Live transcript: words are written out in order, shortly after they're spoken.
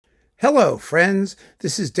Hello, friends.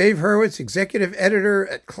 This is Dave Hurwitz, executive editor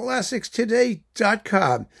at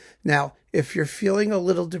ClassicsToday.com. Now, if you're feeling a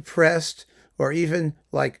little depressed or even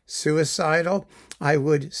like suicidal, I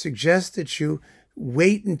would suggest that you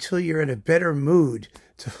wait until you're in a better mood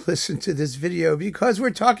to listen to this video, because we're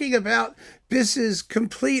talking about BIS's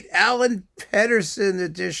complete Alan Pettersson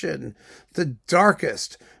edition, the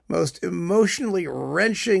darkest, most emotionally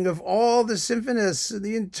wrenching of all the symphonists in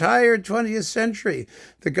the entire 20th century.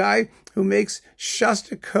 The guy who makes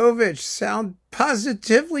Shostakovich sound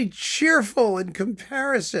positively cheerful in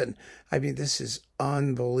comparison. I mean, this is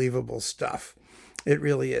unbelievable stuff. It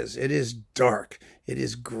really is. It is dark. It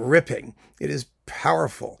is gripping. It is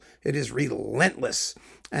powerful. It is relentless.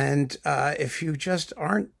 And if you just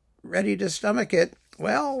aren't ready to stomach it,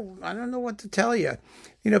 well, I don't know what to tell you.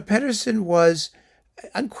 You know, Pettersson was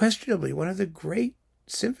unquestionably one of the great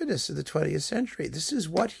symphonists of the 20th century. This is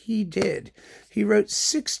what he did. He wrote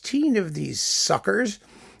 16 of these suckers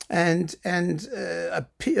and a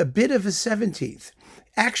bit of a 17th.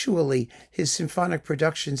 Actually, his symphonic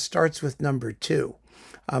production starts with number 2,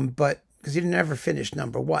 but because he didn't ever finish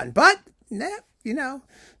number 1. But, you know,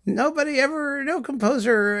 no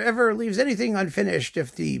composer ever leaves anything unfinished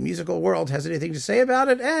if the musical world has anything to say about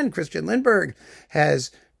it. And Christian Lindberg has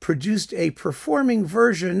produced a performing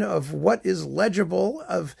version of what is legible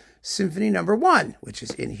of Symphony number 1, which is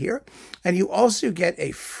in here. And you also get a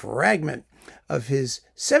fragment of his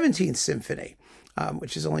 17th symphony,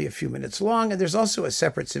 which is only a few minutes long. And there's also a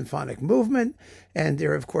separate symphonic movement. And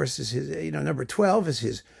there, of course, is his, number 12 is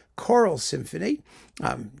his choral symphony.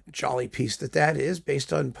 Jolly piece that is,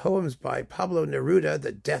 based on poems by Pablo Neruda,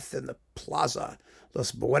 The Death in the Plaza,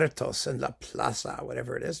 Los Muertos en la Plaza,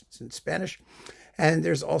 whatever it is. It's in Spanish. And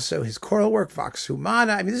there's also his choral work, Vox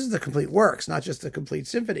Humana. I mean, this is the complete works, not just the complete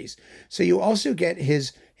symphonies. So you also get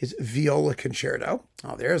his Viola Concerto.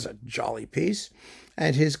 Oh, there's a jolly piece.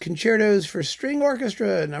 And his concertos for string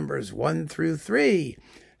orchestra, numbers 1 through 3.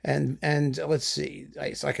 And let's see,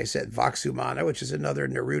 like I said, Vox Humana, which is another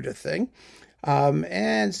Neruda thing.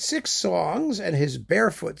 And 6 songs, and his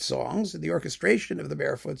barefoot songs, the orchestration of the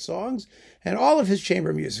barefoot songs, and all of his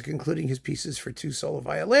chamber music, including his pieces for 2 solo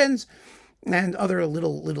violins, and other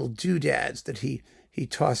little doodads that he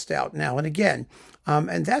tossed out now and again.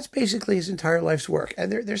 And that's basically his entire life's work.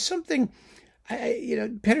 And there's something,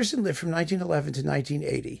 Pettersson lived from 1911 to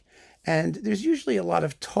 1980. And there's usually a lot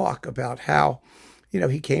of talk about how,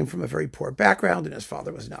 he came from a very poor background and his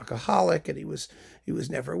father was an alcoholic and he was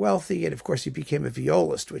never wealthy. And of course he became a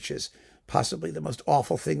violist, which is possibly the most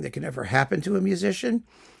awful thing that can ever happen to a musician.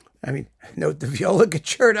 I mean, note the Viola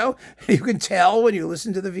Concerto. You can tell when you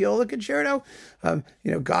listen to the Viola Concerto,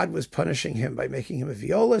 God was punishing him by making him a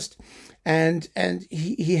violist. And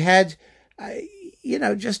he had,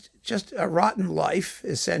 just a rotten life,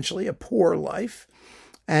 essentially, a poor life.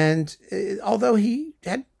 And although he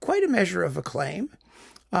had quite a measure of acclaim,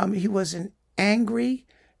 he was an angry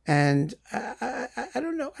and I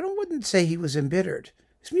wouldn't say he was embittered.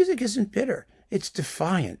 His music isn't bitter. It's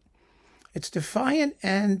defiant. It's defiant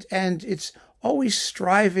and it's always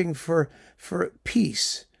striving for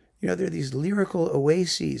peace. There are these lyrical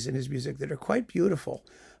oases in his music that are quite beautiful.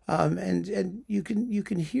 And you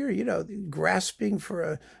can hear, grasping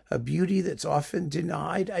for a beauty that's often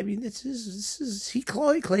denied. I mean, he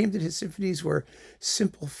claimed that his symphonies were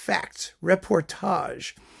simple facts,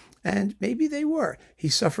 reportage. And maybe they were. He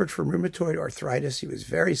suffered from rheumatoid arthritis. He was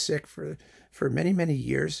very sick for many, many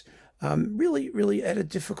years. Really had a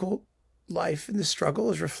difficult life, and the struggle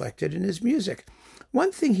is reflected in his music.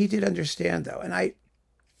 One thing he did understand, though, and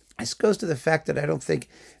this goes to the fact that I don't think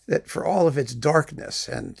that for all of its darkness,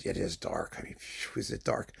 and it is dark, I mean, is it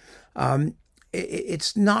dark?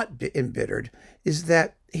 It's not embittered, is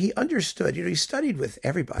that he understood, he studied with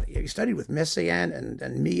everybody. He studied with Messiaen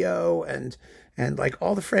and Mio and like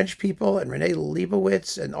all the French people and René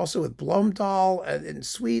Leibowitz, and also with Blomdahl in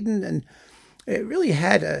Sweden. And it really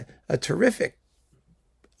had a terrific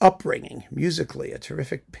upbringing musically, a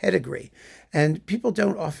terrific pedigree. And people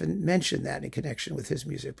don't often mention that in connection with his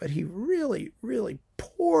music, but he really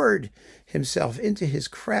poured himself into his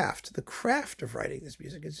craft. The craft of writing this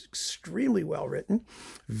music is extremely well written,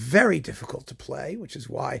 very difficult to play, which is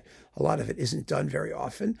why a lot of it isn't done very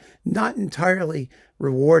often, not entirely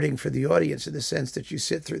rewarding for the audience in the sense that you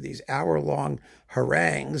sit through these hour-long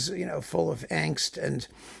harangues, full of angst and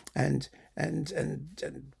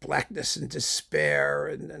blackness and despair,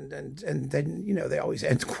 and then they always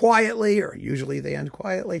end quietly, or usually they end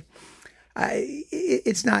quietly.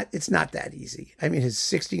 It's not that easy. I mean, his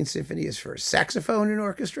 16th symphony is for saxophone and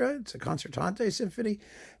orchestra. It's a concertante symphony.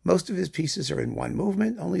 Most of his pieces are in one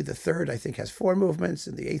movement. Only the third, I think, has 4 movements,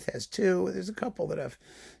 and the 8th has 2. There's a couple that have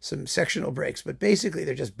some sectional breaks, but basically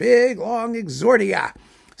they're just big, long exordia.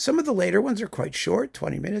 Some of the later ones are quite short,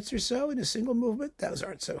 20 minutes or so in a single movement. Those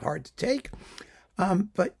aren't so hard to take,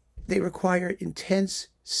 but they require intense,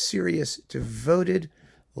 serious, devoted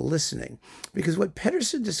listening. Because what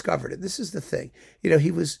Pettersson discovered, and this is the thing, he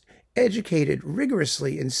was educated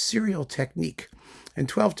rigorously in serial technique and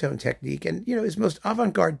 12-tone technique, and his most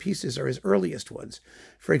avant-garde pieces are his earliest ones.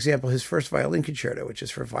 For example, his first violin concerto, which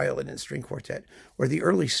is for violin and string quartet, or the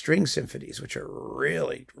early string symphonies, which are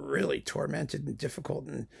really, really tormented and difficult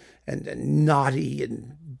and naughty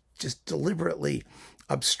and just deliberately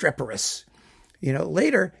obstreperous.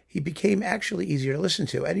 Later, he became actually easier to listen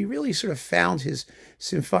to, and he really sort of found his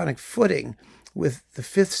symphonic footing with the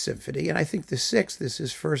 5th Symphony, and I think the 6th is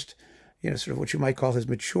his first, sort of what you might call his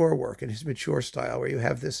mature work and his mature style, where you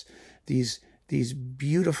have these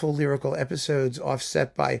beautiful lyrical episodes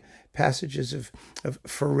offset by passages of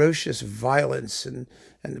ferocious violence and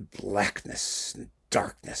blackness and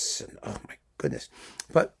darkness, and oh my goodness.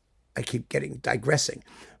 But I keep digressing.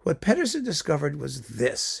 What Pettersson discovered was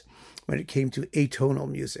this. When it came to atonal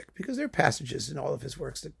music, because there are passages in all of his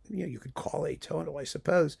works that you could call atonal, I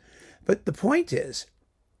suppose. But the point is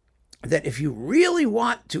that if you really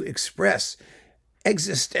want to express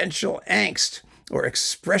existential angst or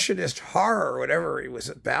expressionist horror or whatever he was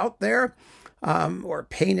about there, or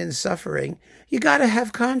pain and suffering, you got to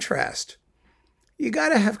have contrast. You got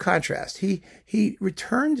to have contrast. He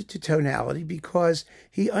returned to tonality because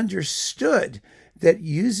he understood that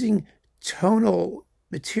using tonal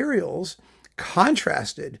materials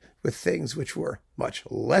contrasted with things which were much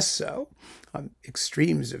less so,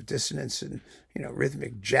 extremes of dissonance and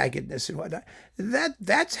rhythmic jaggedness and whatnot.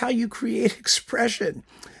 That's how you create expression.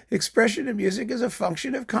 Expression in music is a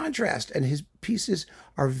function of contrast, and his pieces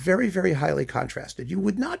are very, very highly contrasted. You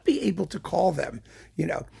would not be able to call them,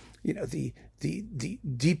 the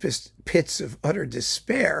deepest pits of utter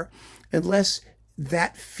despair, unless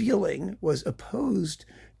that feeling was opposed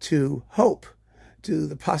to hope, to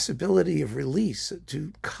the possibility of release,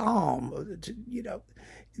 to calm,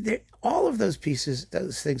 all of those pieces,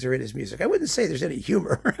 those things are in his music. I wouldn't say there's any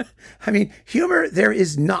humor. I mean, humor there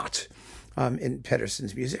is not in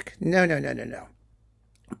Pettersson's music. No.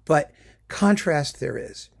 But contrast there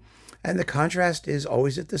is. And the contrast is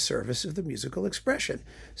always at the service of the musical expression.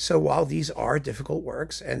 So while these are difficult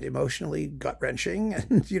works and emotionally gut-wrenching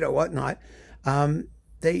and, whatnot,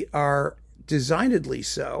 they are designedly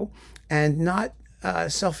so and not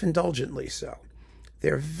self-indulgently so.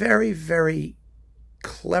 They're very, very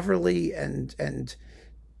cleverly and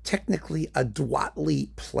technically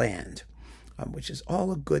adroitly planned, which is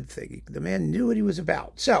all a good thing. The man knew what he was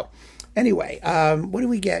about. So anyway, what do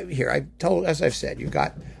we get here? As I've said, you've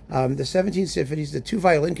got the 17 symphonies, the 2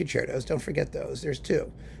 violin concertos. Don't forget those. There's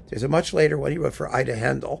 2. There's a much later one he wrote for Ida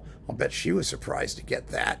Handel. I'll bet she was surprised to get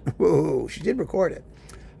that. Whoa, she did record it.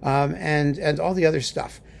 And all the other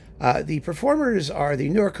stuff. The performers are the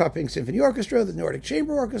Norrköping Symphony Orchestra, the Nordic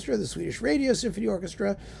Chamber Orchestra, the Swedish Radio Symphony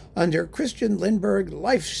Orchestra, under Christian Lindberg,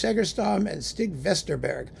 Leif Segerstam, and Stig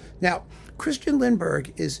Westerberg. Now, Christian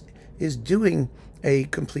Lindberg is doing a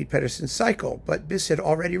complete Pettersson cycle, but BIS had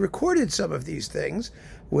already recorded some of these things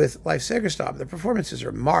with Leif Segerstam. The performances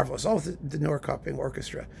are marvelous, all of the Norrköping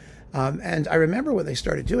Orchestra. And I remember when they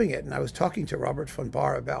started doing it, and I was talking to Robert von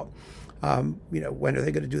Bahr about when are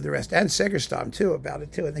they going to do the rest? And Segerstam, too, about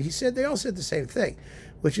it, too. And they all said the same thing,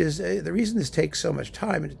 which is the reason this takes so much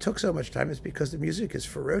time, and it took so much time, is because the music is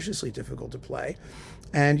ferociously difficult to play,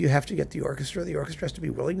 and you have to get the orchestra. The orchestra has to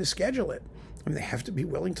be willing to schedule it. I mean, they have to be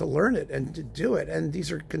willing to learn it and to do it. And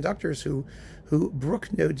these are conductors who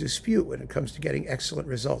brook no dispute when it comes to getting excellent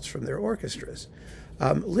results from their orchestras.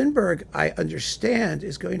 Lindberg, I understand,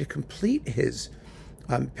 is going to complete his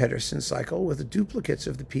Pettersson cycle with the duplicates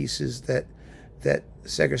of the pieces that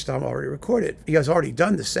Segerstam already recorded. He has already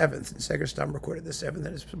done the 7th, and Segerstam recorded the 7th,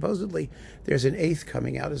 and supposedly there's an 8th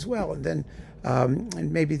coming out as well, and then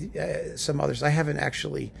and maybe some others. I haven't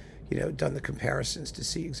actually done the comparisons to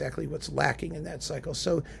see exactly what's lacking in that cycle,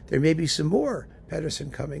 so there may be some more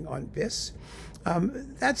Pettersson coming on BIS.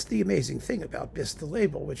 That's the amazing thing about BIS, the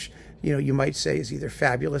label, which you might say is either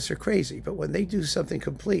fabulous or crazy, but when they do something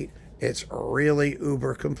complete, it's really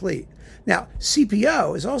uber complete. Now,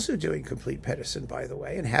 CPO is also doing complete Pettersson, by the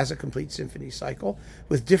way, and has a complete symphony cycle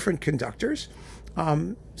with different conductors,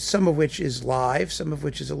 some of which is live, some of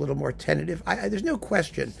which is a little more tentative. There's no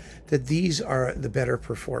question that these are the better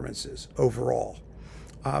performances overall.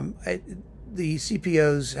 The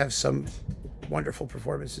CPOs have some wonderful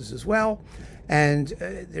performances as well, and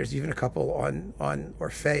there's even a couple on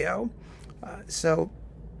Orfeo.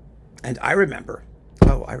 And I remember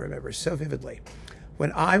so vividly,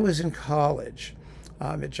 when I was in college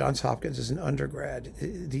at Johns Hopkins as an undergrad,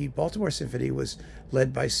 the Baltimore Symphony was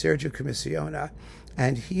led by Sergio Commissiona,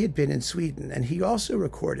 and he had been in Sweden, and he also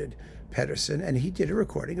recorded Pettersson, and he did a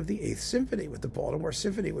recording of the Eighth Symphony with the Baltimore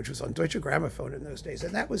Symphony, which was on Deutsche Grammophon in those days,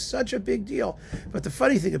 and that was such a big deal. But the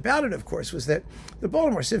funny thing about it, of course, was that the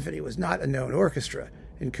Baltimore Symphony was not a known orchestra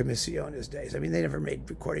in Commissiona's days. I mean, they never made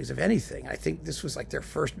recordings of anything. I think this was like their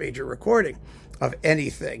first major recording of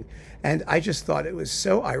anything, and I just thought it was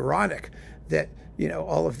so ironic that, you know,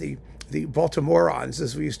 all of the Baltimoreans,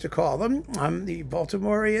 as we used to call them, the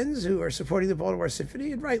Baltimoreans who are supporting the Baltimore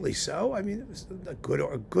Symphony, and rightly so. I mean, it was a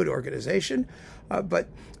good organization, but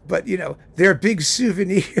you know, their big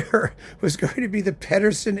souvenir was going to be the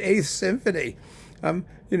Pettersson Eighth Symphony.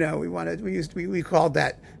 You know, we called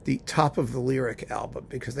that the top of the lyric album,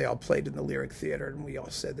 because they all played in the Lyric Theater, and we all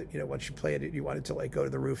said that, you know, once you played it, you wanted to like go to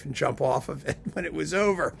the roof and jump off of it when it was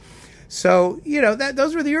over. So, you know,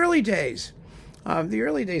 those were the early days.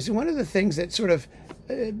 And one of the things that sort of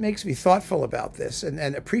makes me thoughtful about this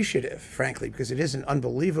and appreciative, frankly, because it is an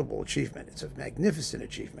unbelievable achievement. It's a magnificent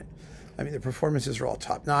achievement. I mean, the performances are all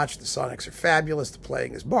top-notch. The sonics are fabulous. The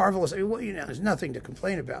playing is marvelous. I mean, well, you know, there's nothing to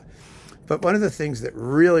complain about. But one of the things that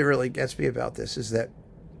really, really gets me about this is that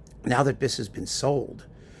now that BIS has been sold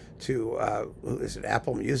to, is it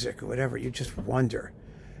Apple Music or whatever, you just wonder,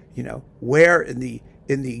 you know, where in the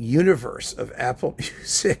universe of Apple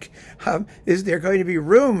Music is there going to be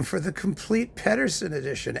room for the complete Pettersson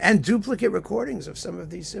edition and duplicate recordings of some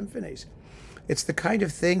of these symphonies? It's the kind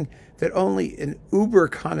of thing that only an uber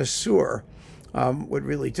connoisseur would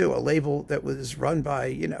really do. A label that was run by,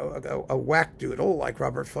 you know, a whack-doodle like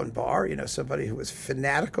Robert von Bahr, you know, somebody who was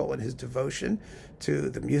fanatical in his devotion to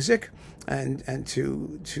the music and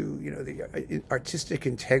to you know, the artistic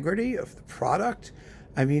integrity of the product.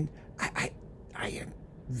 I mean, I am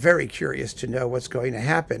very curious to know what's going to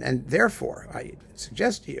happen, and therefore I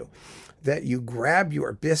suggest to you that you grab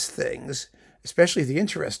your BIS things, especially the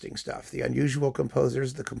interesting stuff, the unusual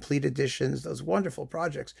composers, the complete editions, those wonderful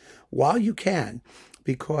projects, while you can,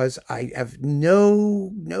 because I have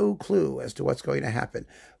no clue as to what's going to happen.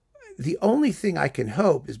 The only thing I can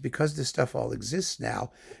hope is, because this stuff all exists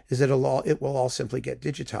now, is that it will all simply get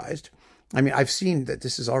digitized. I mean, I've seen that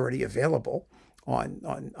this is already available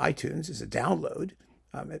on iTunes as a download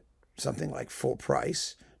at something like full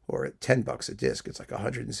price, or at $10 a disc. It's like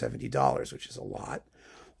 $170, which is a lot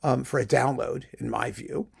for a download, in my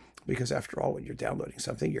view, because after all, when you're downloading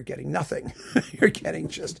something, you're getting nothing. You're getting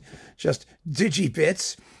just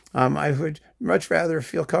digibits. I would much rather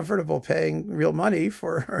feel comfortable paying real money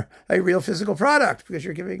for a real physical product, because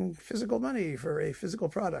you're giving physical money for a physical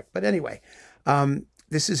product. But anyway,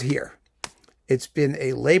 this is here. It's been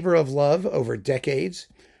a labor of love over decades.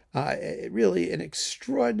 Really an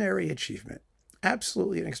extraordinary achievement,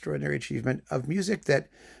 absolutely an extraordinary achievement of music that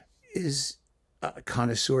is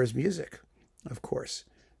connoisseurs' music, of course.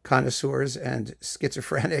 Connoisseurs and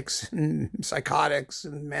schizophrenics and psychotics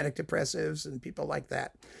and manic depressives and people like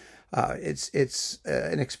that. It's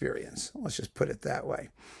an experience. Let's just put it that way.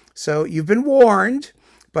 So you've been warned,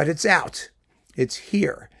 but it's out. It's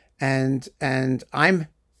here. And I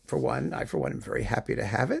for one am very happy to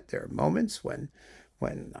have it. There are moments when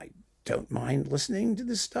I don't mind listening to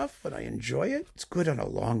this stuff, when I enjoy it. It's good on a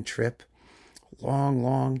long trip,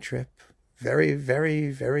 long trip, very, very,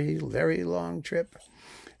 very, very long trip.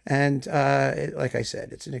 And like I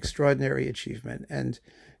said, it's an extraordinary achievement, and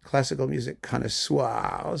classical music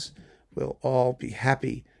connoisseurs will all be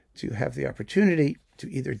happy to have the opportunity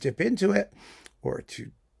to either dip into it or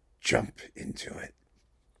to jump into it.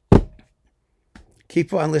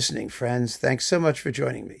 Keep on listening, friends. Thanks so much for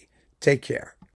joining me. Take care.